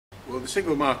Well, the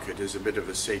single market is a bit of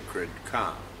a sacred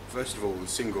cow. First of all, the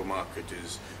single market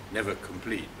is never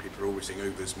complete. People are always saying, oh,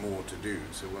 there's more to do,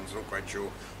 so one's not quite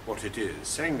sure what it is.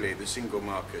 Secondly, the single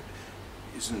market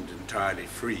isn't entirely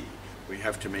free. We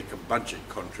have to make a budget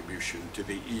contribution to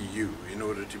the EU in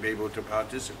order to be able to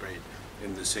participate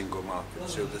in the single market.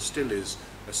 So there still is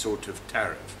a sort of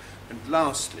tariff. And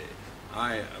lastly,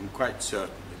 I am quite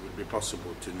certain it would be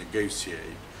possible to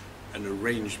negotiate an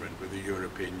arrangement with the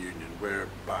European Union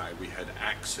whereby we had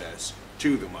access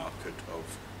to the market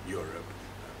of Europe,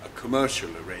 a commercial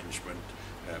arrangement,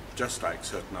 just like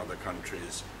certain other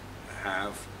countries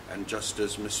have, and just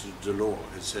as Mr. Delors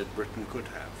has said Britain could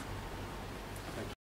have.